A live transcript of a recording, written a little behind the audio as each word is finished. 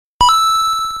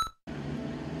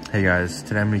Hey guys,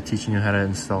 today I'm going to be teaching you how to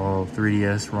install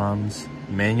 3DS ROMs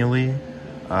manually.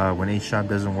 When hShop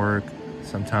doesn't work,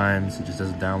 sometimes it just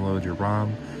doesn't download your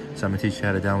ROM. So I'm going to teach you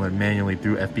how to download it manually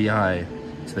through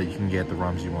FBI so that you can get the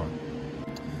ROMs you want.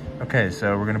 Okay,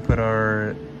 so we're going to put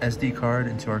our SD card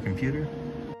into our computer.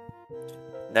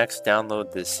 Next,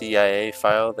 download the CIA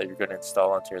file that you're going to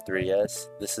install onto your 3DS.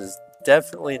 This is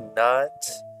definitely not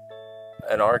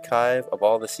an archive of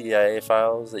all the CIA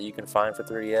files that you can find for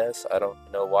 3DS. I don't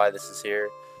know why this is here.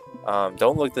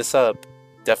 Don't look this up.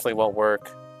 Definitely won't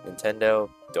work.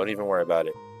 Nintendo, don't even worry about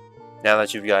it. Now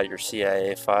that you've got your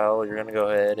CIA file, you're going to go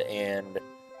ahead and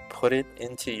put it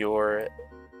into your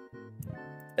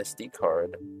SD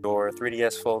card. Your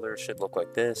 3DS folder should look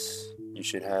like this. You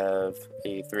should have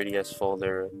a 3DS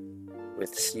folder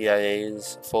with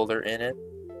CIAS folder in it.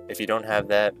 If you don't have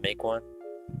that, make one.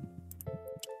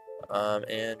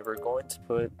 And we're going to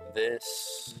put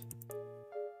this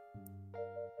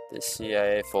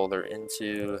CIA folder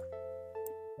into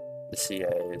the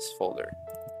CIAS folder.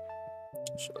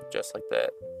 It should look just like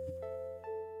that.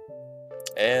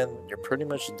 And you're pretty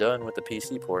much done with the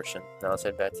PC portion. Now let's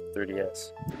head back to the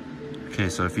 3DS. Okay,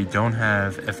 so if you don't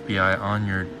have FBI on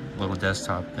your little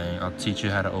desktop thing, I'll teach you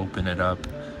how to open it up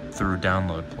through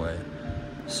Download Play.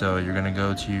 So you're going to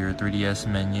go to your 3DS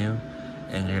menu,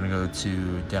 and you're going to go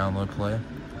to Download Play.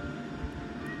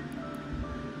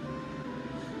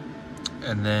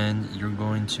 And then you're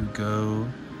going to go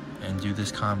and do this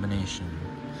combination.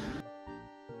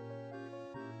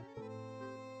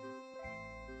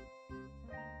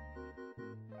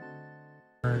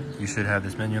 You should have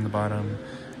this menu on the bottom.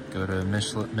 Go to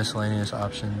miscellaneous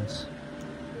options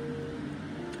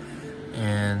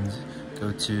and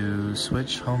go to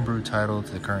switch Homebrew title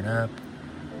to the current app.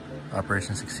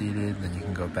 Operation succeeded, then you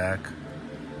can go back.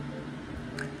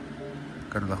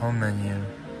 Go to the home menu,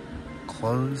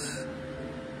 close,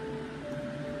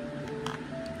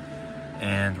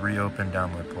 and reopen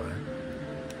Download Play.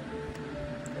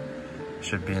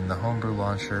 Should be in the Homebrew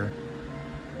launcher.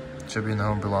 Should be in the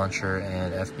Homebrew launcher,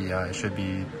 and FBI should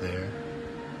be there.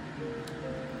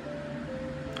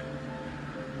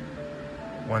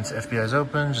 Once FBI is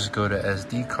open, just go to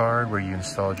SD card where you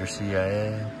installed your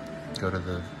CIA. Go to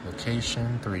the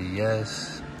location,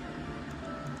 3DS,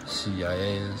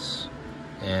 CIAS,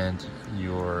 and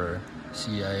your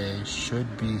CIA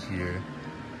should be here.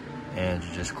 And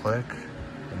you just click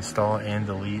install and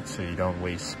delete so you don't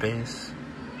waste space.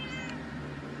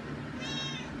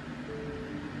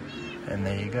 And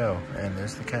there you go, and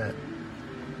there's the cat.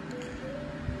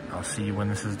 I'll see you when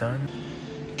this is done.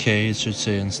 Okay, it should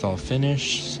say install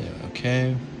finish, say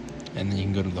okay, and then you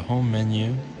can go to the home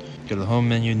menu. Go to the home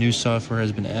menu, new software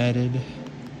has been added,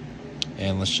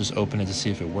 and let's just open it to see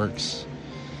if it works.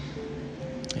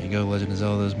 There you go, Legend of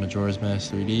Zelda's Majora's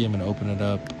Mask 3D. I'm gonna open it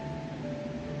up,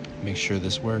 make sure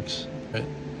this works. Right.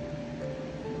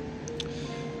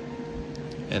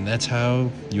 And that's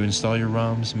how you install your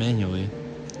ROMs manually.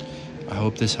 I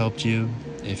hope this helped you.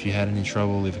 If you had any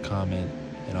trouble, leave a comment,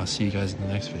 and I'll see you guys in the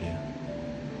next video.